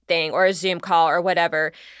everything or a Zoom call or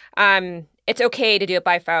whatever. It's okay to do it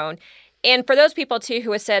by phone. And for those people, too,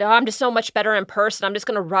 who have said, I'm just so much better in person, I'm just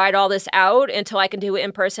going to ride all this out until I can do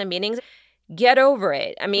in-person meetings, get over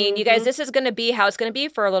it. I mean, you guys, this is going to be how it's going to be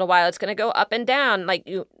for a little while. It's going to go up and down.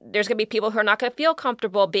 There's going to be people who are not going to feel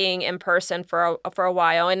comfortable being in person for a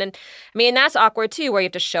while. And then, that's awkward, too, where you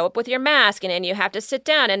have to show up with your mask and then you have to sit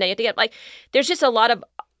down and then you have to get, there's just a lot of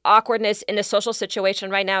awkwardness in a social situation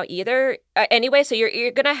right now either. Anyway, so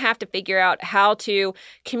you're going to have to figure out how to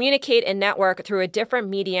communicate and network through a different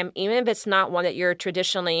medium, even if it's not one that you're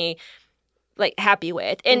traditionally like happy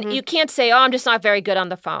with. And you can't say, oh, I'm just not very good on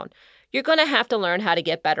the phone. You're going to have to learn how to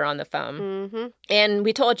get better on the phone. And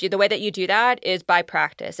we told you the way that you do that is by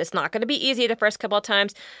practice. It's not going to be easy the first couple of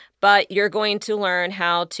times, but you're going to learn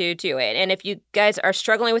how to do it. And if you guys are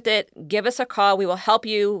struggling with it, give us a call. We will help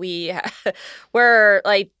you. We're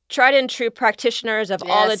like tried and true practitioners of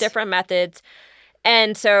all the different methods.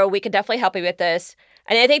 And so we can definitely help you with this.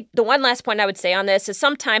 And I think the one last point I would say on this is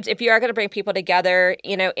sometimes if you are going to bring people together,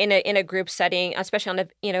 in a group setting, especially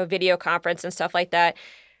on a video conference and stuff like that,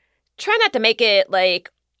 try not to make it like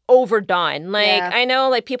overdone. Like I know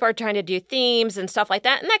like people are trying to do themes and stuff like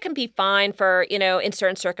that, and that can be fine for, in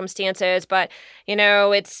certain circumstances, but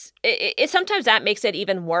it sometimes that makes it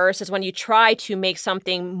even worse is when you try to make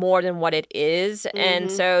something more than what it is. And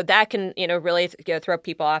so that can, really throw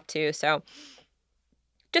people off too. So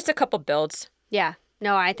just a couple builds. Yeah.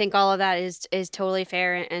 No, I think all of that is totally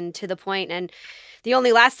fair and to the point. And the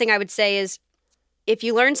only last thing I would say is if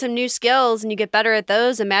you learn some new skills and you get better at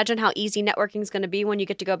those, imagine how easy networking is going to be when you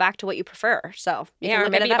get to go back to what you prefer. So or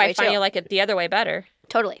maybe you might find you like it the other way better.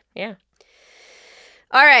 Totally. Yeah.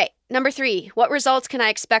 All right. Number 3, what results can I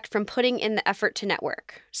expect from putting in the effort to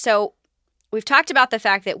network? So we've talked about the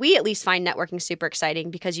fact that we at least find networking super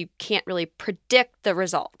exciting because you can't really predict the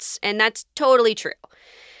results. And that's totally true.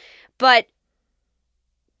 But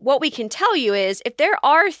what we can tell you is if there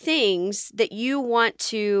are things that you want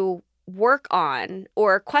to work on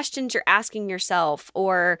or questions you're asking yourself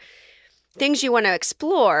or things you want to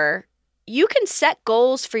explore, you can set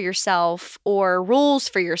goals for yourself or rules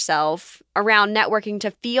for yourself around networking to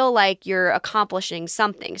feel like you're accomplishing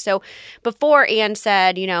something. So before Anne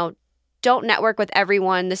said, don't network with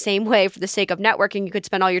everyone the same way for the sake of networking. You could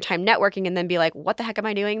spend all your time networking and then be like, what the heck am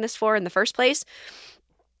I doing this for in the first place?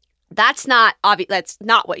 That's not obvious. That's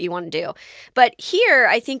not what you want to do. But here,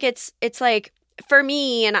 I think it's like, for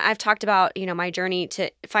me, and I've talked about, my journey to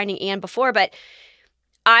finding Anne before, but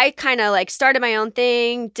I kind of like started my own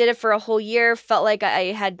thing, did it for a whole year, felt like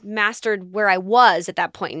I had mastered where I was at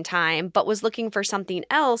that point in time, but was looking for something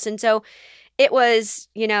else. And so it was,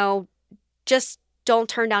 just don't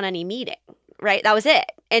turn down any meeting, right? That was it.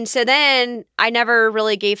 And so then I never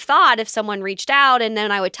really gave thought if someone reached out, and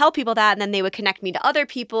then I would tell people that, and then they would connect me to other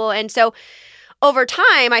people. And so over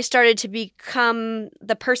time, I started to become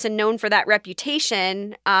the person known for that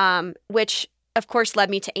reputation, which, of course, led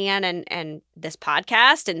me to Anne and this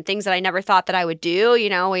podcast and things that I never thought that I would do. We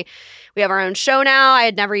have our own show now. I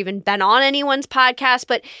had never even been on anyone's podcast.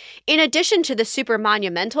 But in addition to the super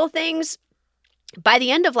monumental things, by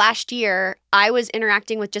the end of last year, I was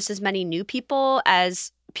interacting with just as many new people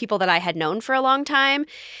as people that I had known for a long time.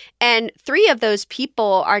 And 3 of those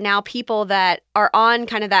people are now people that are on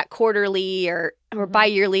kind of that quarterly or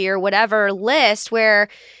bi-yearly or whatever list where,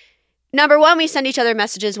 number one, we send each other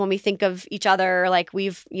messages when we think of each other. Like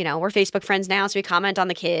we're Facebook friends now, so we comment on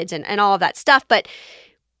the kids and all of that stuff. But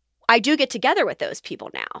I do get together with those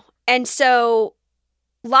people now. And so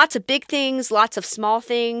lots of big things, lots of small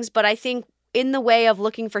things. But I think in the way of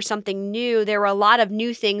looking for something new, there were a lot of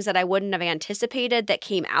new things that I wouldn't have anticipated that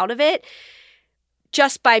came out of it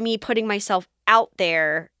just by me putting myself out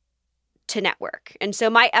there to network. And so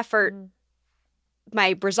my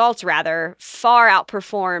results rather, far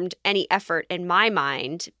outperformed any effort in my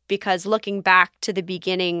mind because looking back to the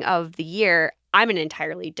beginning of the year, I'm an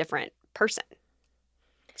entirely different person.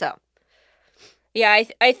 So. Yeah,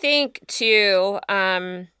 I think too,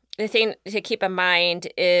 the thing to keep in mind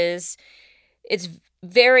is it's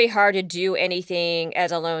very hard to do anything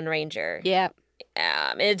as a Lone Ranger. Yeah.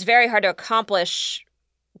 It's very hard to accomplish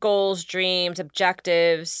goals, dreams,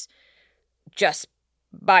 objectives just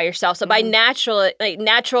by yourself. So by natural,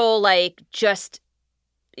 just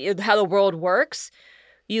how the world works,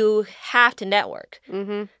 you have to network.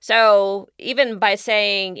 So even by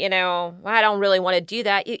saying, I don't really want to do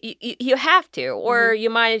that, you have to, or you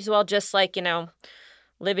might as well just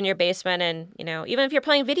live in your basement and, even if you're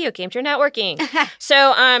playing video games, you're networking.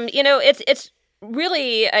 So, it's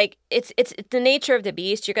really it's the nature of the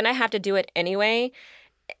beast. You're going to have to do it anyway.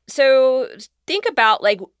 So think about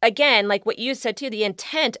again, what you said too, the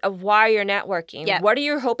intent of why you're networking. Yep. What are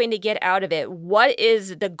you hoping to get out of it? What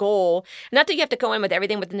is the goal? Not that you have to go in with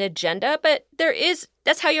everything with an agenda, but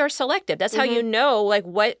that's how you're selected. That's how you know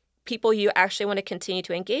what people you actually want to continue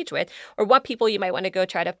to engage with, or what people you might want to go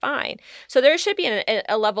try to find. So there should be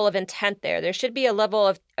a level of intent there. There should be a level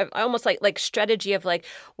of almost like strategy of like,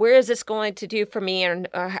 where is this going to do for me,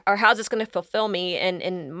 or how's this going to fulfill me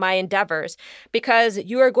in my endeavors? Because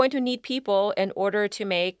you are going to need people in order to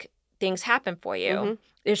make things happen for you. Mm-hmm.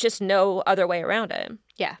 There's just no other way around it.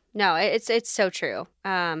 Yeah, no, it's so true.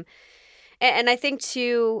 And I think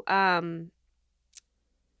too, not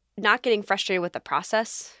getting frustrated with the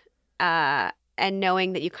process and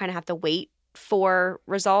knowing that you kind of have to wait for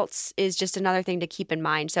results is just another thing to keep in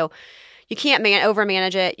mind. So you can't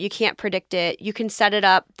overmanage it. You can't predict it. You can set it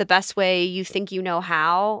up the best way you think you know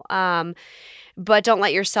how, but don't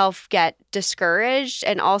let yourself get discouraged.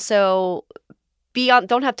 And also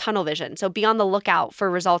don't have tunnel vision. So be on the lookout for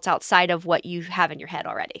results outside of what you have in your head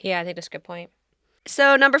already. Yeah, I think that's a good point.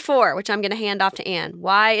 So number 4, which I'm going to hand off to Anne.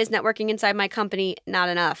 Why is networking inside my company not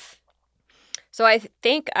enough? So I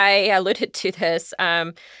think I alluded to this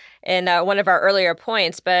in one of our earlier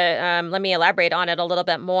points, but let me elaborate on it a little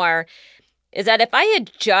bit more, is that if I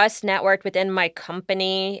had just networked within my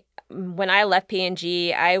company, when I left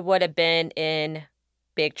P&G, I would have been in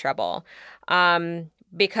big trouble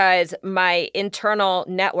because my internal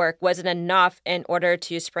network wasn't enough in order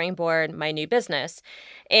to springboard my new business.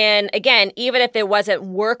 And again, even if it wasn't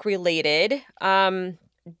work-related,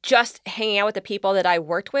 just hanging out with the people that I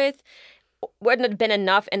worked with wouldn't have been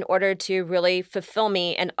enough in order to really fulfill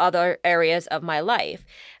me in other areas of my life.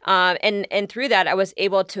 And through that, I was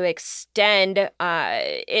able to extend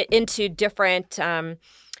it into different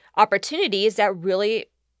opportunities that really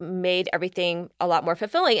made everything a lot more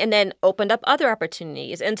fulfilling and then opened up other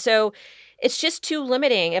opportunities. And so it's just too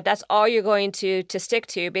limiting if that's all you're going to stick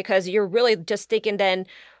to, because you're really just thinking then,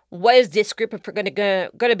 what is this group of going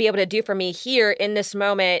to be able to do for me here in this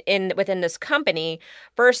moment within this company,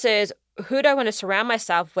 versus who do I want to surround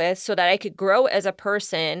myself with so that I could grow as a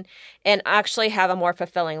person and actually have a more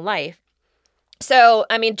fulfilling life. So,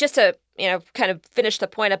 I mean, just to, kind of finish the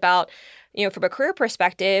point about, from a career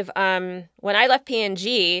perspective, when I left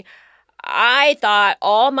P&G, I thought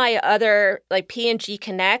all my other like P&G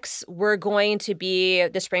connects were going to be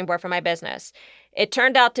the springboard for my business. It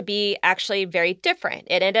turned out to be actually very different.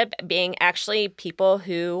 It ended up being actually people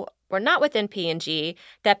who were not within P&G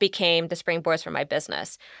that became the springboards for my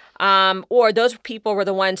business. Or those people were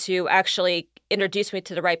the ones who actually introduced me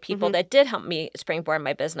to the right people that did help me springboard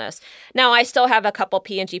my business. Now, I still have a couple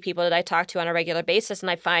P&G people that I talk to on a regular basis, and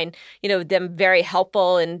I find, them very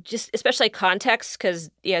helpful, and just especially context, because,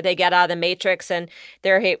 they get out of the matrix and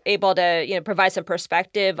they're able to, provide some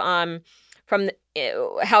perspective from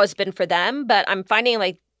how it's been for them. But I'm finding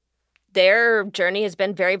like their journey has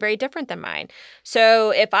been very, very different than mine.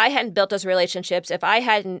 So if I hadn't built those relationships, if I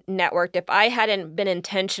hadn't networked, if I hadn't been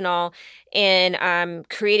intentional in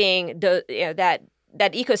creating that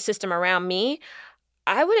ecosystem around me,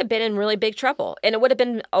 I would have been in really big trouble. And it would have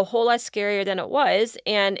been a whole lot scarier than it was.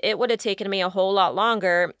 And it would have taken me a whole lot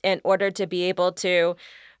longer in order to be able to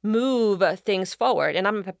move things forward. And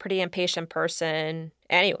I'm a pretty impatient person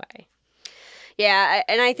anyway. Yeah,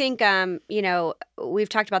 and I think, we've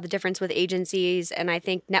talked about the difference with agencies, and I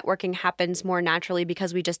think networking happens more naturally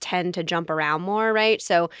because we just tend to jump around more, right?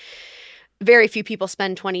 So very few people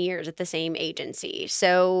spend 20 years at the same agency.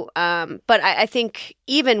 So, but I think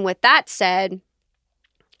even with that said,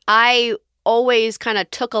 I always kind of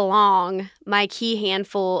took along my key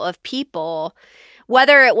handful of people,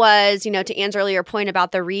 whether it was, to Anne's earlier point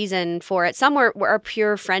about the reason for it. Some were a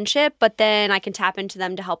pure friendship, but then I can tap into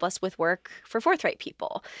them to help us with work for Forthright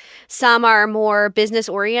people. Some are more business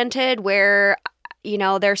oriented where,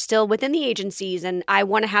 they're still within the agencies and I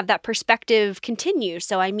want to have that perspective continue.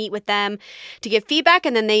 So I meet with them to give feedback,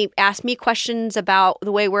 and then they ask me questions about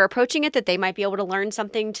the way we're approaching it that they might be able to learn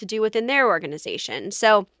something to do within their organization.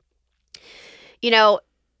 So,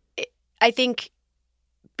 I think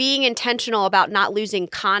being intentional about not losing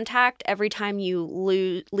contact every time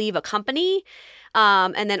you leave a company,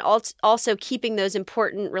 and then also keeping those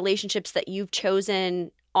important relationships that you've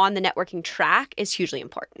chosen on the networking track is hugely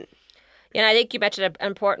important. And I think you mentioned an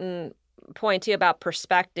important point too about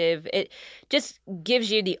perspective. It just gives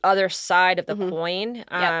you the other side of the coin. Yep.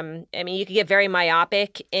 I mean, you can get very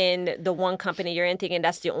myopic in the one company you're in, thinking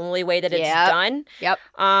that's the only way that it's done. Yep.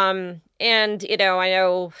 And, I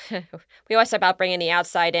know we always talk about bringing the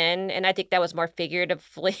outside in, and I think that was more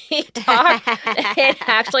figuratively talk than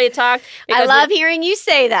actually talk. I love hearing you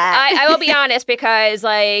say that. I will be honest, because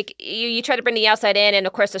like you try to bring the outside in, and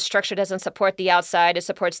of course the structure doesn't support the outside, it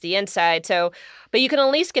supports the inside. So, but you can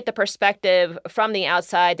at least get the perspective from the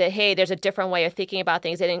outside that, hey, there's a different way of thinking about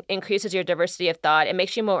things. It increases your diversity of thought. It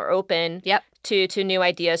makes you more open to new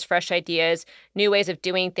ideas, fresh ideas, new ways of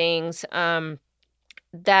doing things.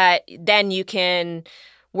 That then you can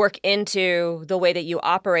work into the way that you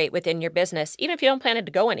operate within your business, even if you don't plan it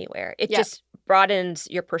to go anywhere. It just broadens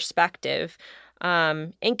your perspective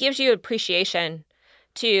and gives you appreciation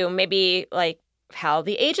to maybe like how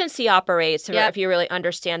the agency operates, if you really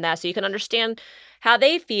understand that. So you can understand how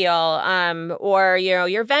they feel, or,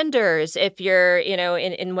 your vendors, if you're,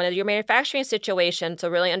 in one of your manufacturing situations, so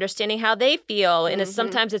really understanding how they feel. And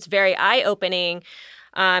sometimes it's very eye-opening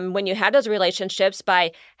when you have those relationships,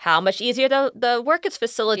 by how much easier the work is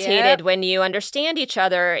facilitated when you understand each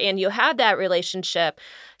other and you have that relationship.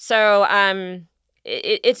 So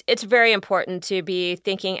it's very important to be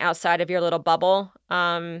thinking outside of your little bubble,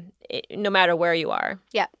 no matter where you are.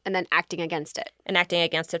 Yeah, and then acting against it. And acting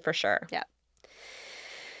against it for sure. Yeah.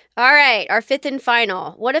 All right, our fifth and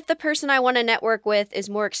final. What if the person I want to network with is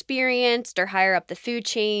more experienced or higher up the food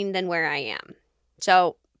chain than where I am?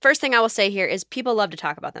 So first thing I will say here is people love to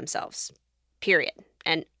talk about themselves, period.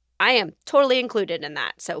 And I am totally included in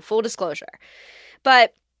that, so full disclosure.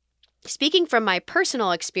 But speaking from my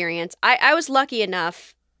personal experience, I was lucky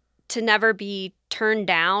enough to never be turned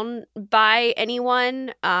down by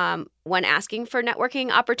anyone when asking for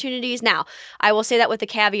networking opportunities. Now, I will say that with the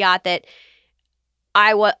caveat that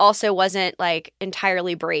I also wasn't like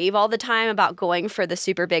entirely brave all the time about going for the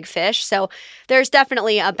super big fish. So there's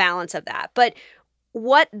definitely a balance of that. But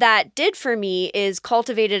what that did for me is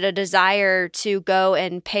cultivated a desire to go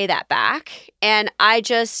and pay that back. And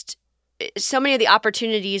so many of the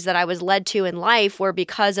opportunities that I was led to in life were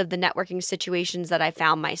because of the networking situations that I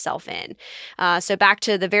found myself in. So back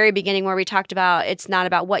to the very beginning where we talked about it's not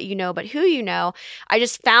about what you know, but who you know. I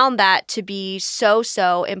just found that to be so,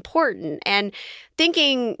 so important. And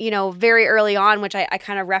thinking, very early on, which I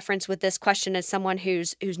kind of reference with this question as someone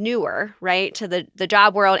who's newer, right, to the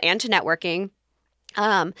job world and to networking.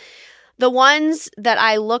 The ones that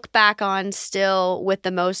I look back on still with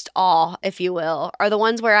the most awe, if you will, are the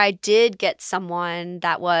ones where I did get someone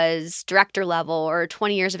that was director level or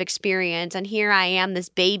 20 years of experience. And here I am, this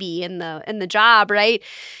baby in the job, right?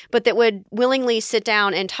 But that would willingly sit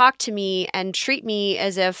down and talk to me and treat me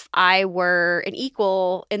as if I were an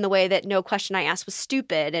equal in the way that no question I asked was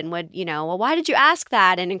stupid, and would, well, why did you ask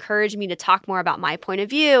that? And encourage me to talk more about my point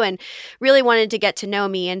of view and really wanted to get to know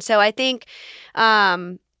me. And so I think,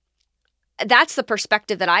 that's the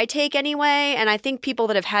perspective that I take anyway. And I think people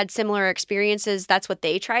that have had similar experiences, that's what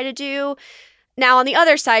they try to do. Now, on the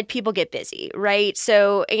other side, people get busy, right?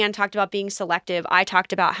 So Anne talked about being selective. I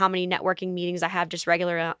talked about how many networking meetings I have just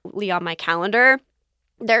regularly on my calendar.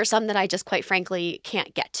 There are some that I just quite frankly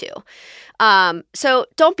can't get to. So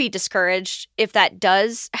don't be discouraged if that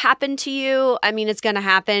does happen to you. I mean, it's going to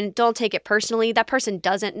happen. Don't take it personally. That person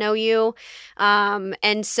doesn't know you.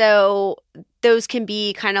 And so those can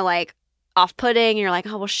be kind of like off-putting, and you're like,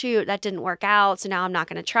 oh, well, shoot, that didn't work out, so now I'm not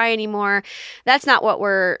going to try anymore. That's not what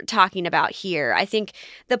we're talking about here. I think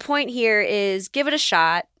the point here is give it a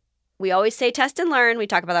shot. We always say test and learn. We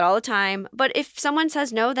talk about that all the time. But if someone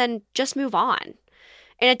says no, then just move on.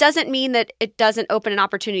 And it doesn't mean that it doesn't open an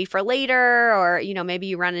opportunity for later, or, maybe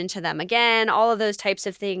you run into them again. All of those types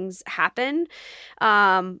of things happen.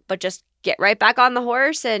 But just get right back on the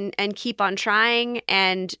horse and keep on trying,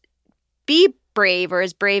 and be brave, or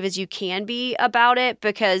as brave as you can be about it,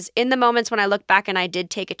 because in the moments when I look back and I did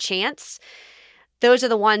take a chance, those are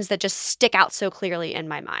the ones that just stick out so clearly in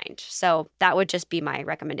my mind. So that would just be my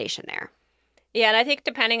recommendation there. Yeah, and I think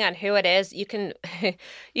depending on who it is, you can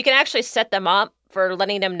actually set them up for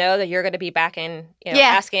letting them know that you're going to be back in,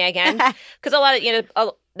 asking again. Because a lot of,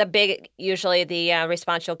 usually the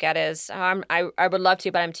response you'll get is, I would love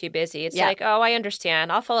to, but I'm too busy. It's like, oh, I understand.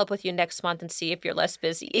 I'll follow up with you next month and see if you're less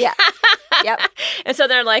busy. Yeah. Yep. And so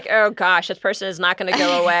they're like, oh gosh, this person is not going to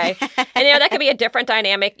go away. And that could be a different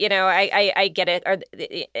dynamic. I get it. Or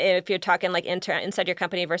if you're talking like inside your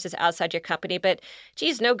company versus outside your company, but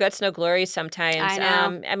geez, no guts, no glory sometimes. I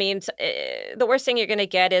know. The worst thing you're going to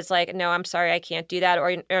get is like, no, I'm sorry, I can't do that.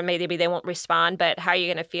 Or maybe they won't respond, but how are you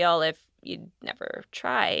going to feel if you never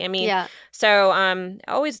try? So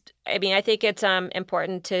I think it's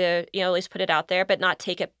important to, at least put it out there, but not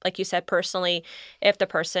take it, like you said, personally, if the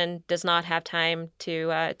person does not have time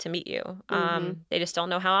to meet you. They just don't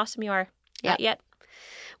know how awesome you are. Not yet.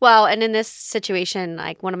 Well, and in this situation,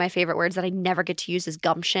 like one of my favorite words that I never get to use is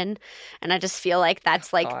gumption. And I just feel like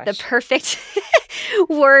that's like the perfect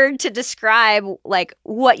word to describe like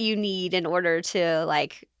what you need in order to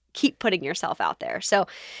like keep putting yourself out there. So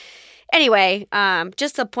anyway,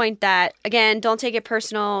 just a point that, again, don't take it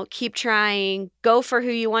personal. Keep trying. Go for who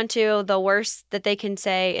you want to. The worst that they can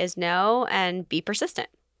say is no, and be persistent.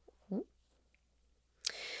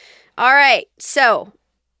 All right. So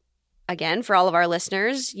again, for all of our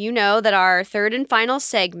listeners, you know that our third and final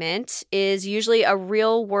segment is usually a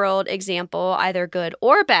real world example, either good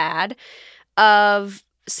or bad, of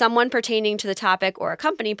someone pertaining to the topic or a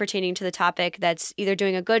company pertaining to the topic that's either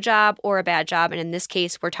doing a good job or a bad job. And in this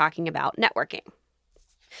case, we're talking about networking.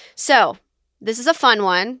 So this is a fun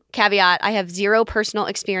one. Caveat, I have zero personal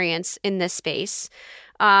experience in this space.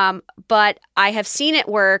 But I have seen it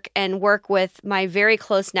work and work with my very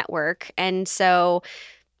close network. And so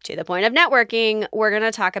to the point of networking, we're going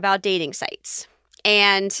to talk about dating sites.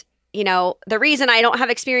 And, you know, the reason I don't have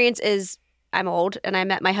experience is I'm old and I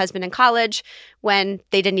met my husband in college when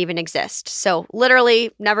they didn't even exist. So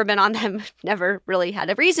literally never been on them, never really had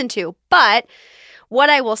a reason to. But what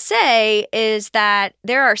I will say is that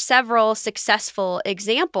there are several successful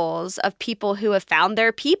examples of people who have found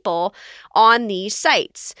their people on these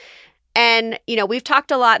sites. And, you know, we've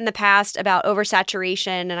talked a lot in the past about oversaturation,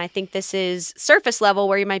 and I think this is surface level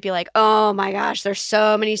where you might be like, oh my gosh, there's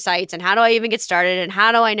so many sites, and how do I even get started, and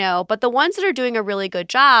how do I know? But the ones that are doing a really good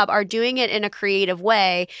job are doing it in a creative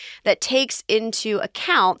way that takes into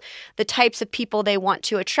account the types of people they want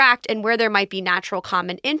to attract and where there might be natural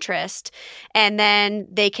common interest. And then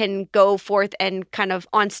they can go forth and kind of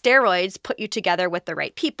on steroids put you together with the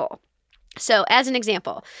right people. So as an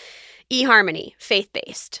example, eHarmony,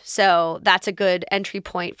 faith-based. So that's a good entry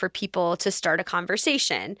point for people to start a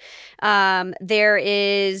conversation. There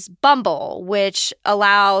is Bumble, which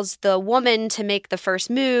allows the woman to make the first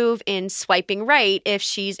move in swiping right if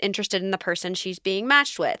she's interested in the person she's being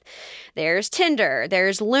matched with. There's Tinder.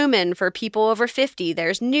 There's Lumen for people over 50.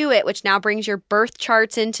 There's Nuit, which now brings your birth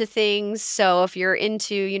charts into things. So if you're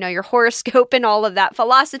into, you know, your horoscope and all of that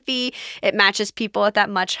philosophy, it matches people at that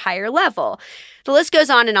much higher level. The list goes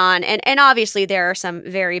on. And obviously there are some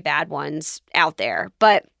very bad ones out there.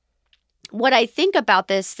 But what I think about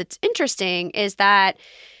this that's interesting is that,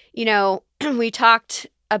 you know, we talked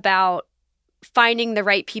about finding the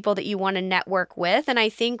right people that you want to network with. And I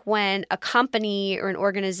think when a company or an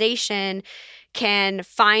organization can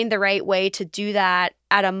find the right way to do that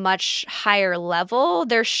at a much higher level,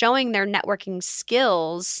 they're showing their networking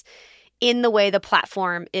skills in the way the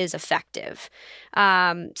platform is effective.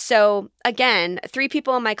 So again, 3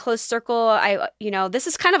 people in my close circle, this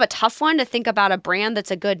is kind of a tough one to think about a brand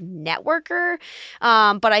that's a good networker.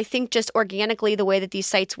 But I think just organically the way that these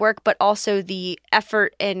sites work, but also the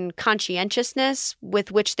effort and conscientiousness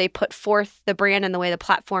with which they put forth the brand and the way the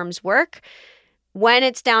platforms work, when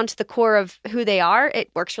it's down to the core of who they are,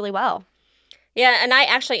 it works really well. Yeah, and I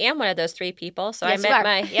actually am one of those 3 people. So yes, I met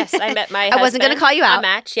my husband. I wasn't going to call you out. A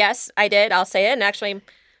match. Yes, I did. I'll say it. And actually,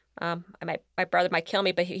 my brother might kill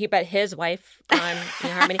me, but he bet his wife on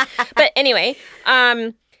eHarmony. But anyway,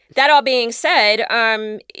 that all being said,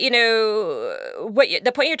 the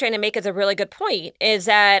point you're trying to make is a really good point. Is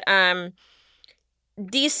that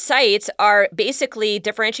these sites are basically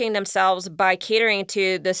differentiating themselves by catering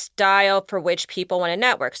to the style for which people want to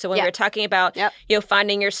network. So when we're talking about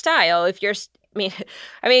finding your style, if you're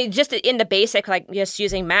I mean, just in the basic, like just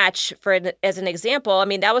using Match as an example, I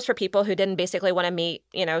mean, that was for people who didn't basically want to meet,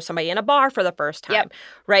 somebody in a bar for the first time,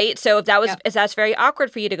 right? So if if that's very awkward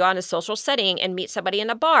for you to go on a social setting and meet somebody in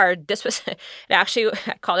a bar, this was actually,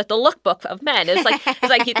 I called it the lookbook of men. It's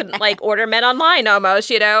like you can like order men online almost,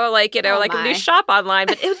 like a new shop online,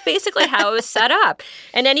 but it was basically how it was set up.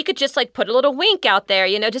 And then you could just like put a little wink out there,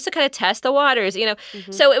 just to kind of test the waters,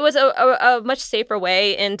 Mm-hmm. So it was a much safer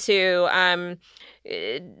way into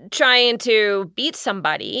trying to beat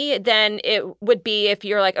somebody than it would be if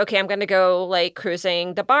you're like, okay, I'm going to go like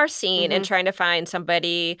cruising the bar scene and trying to find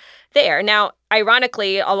somebody there. Now,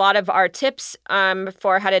 ironically, a lot of our tips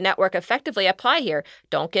for how to network effectively apply here.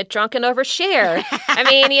 Don't get drunk and overshare. I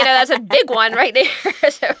mean, that's a big one right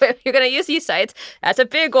there. So if you're going to use these sites, that's a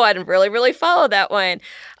big one. Really, really follow that one.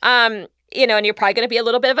 And you're probably going to be a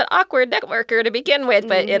little bit of an awkward networker to begin with,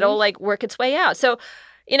 but it'll like work its way out. So,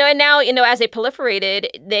 and now, as they proliferated,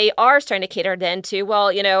 they are starting to cater then to, well,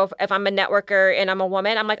 if I'm a networker and I'm a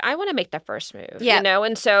woman, I'm like, I want to make the first move,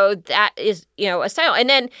 and so that is, a style. And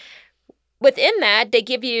then within that, they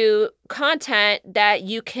give you content that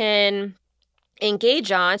you can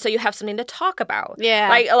engage on, so you have something to talk about. Yeah.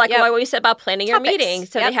 Like what we said about planning Topics. your meeting.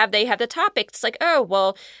 So they have the topics. It's like, oh,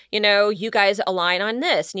 well, you guys align on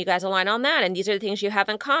this and you guys align on that, and these are the things you have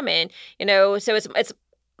in common. So it's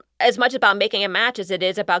as much about making a match as it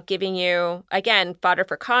is about giving you, again, fodder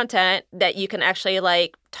for content that you can actually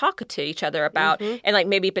like talk to each other about and like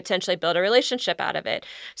maybe potentially build a relationship out of it.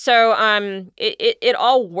 So it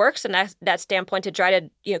all works in that standpoint to try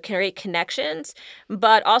to create connections,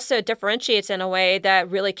 but also differentiates in a way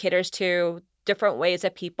that really caters to different ways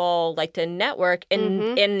that people like to network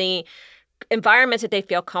in the environments that they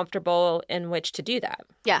feel comfortable in which to do that.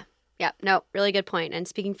 Yeah. No, really good point. And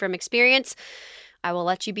speaking from experience, I will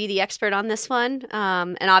let you be the expert on this one.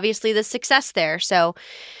 And obviously the success there. So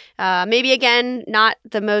maybe, again, not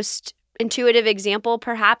the most intuitive example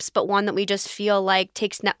perhaps, but one that we just feel like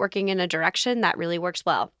takes networking in a direction that really works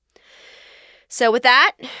well. So with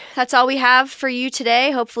that, that's all we have for you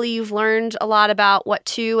today. Hopefully you've learned a lot about what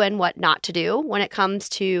to and what not to do when it comes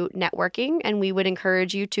to networking. And we would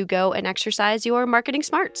encourage you to go and exercise your marketing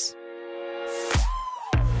smarts.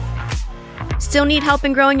 Still need help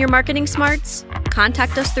in growing your marketing smarts?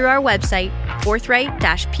 Contact us through our website,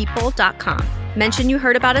 forthright-people.com. Mention you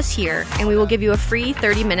heard about us here, and we will give you a free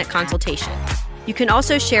 30-minute consultation. You can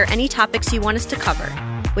also share any topics you want us to cover,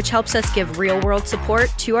 which helps us give real-world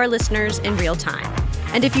support to our listeners in real time.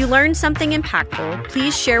 And if you learned something impactful,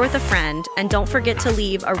 please share with a friend, and don't forget to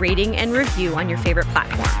leave a rating and review on your favorite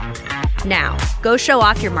platform. Now, go show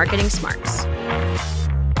off your marketing smarts.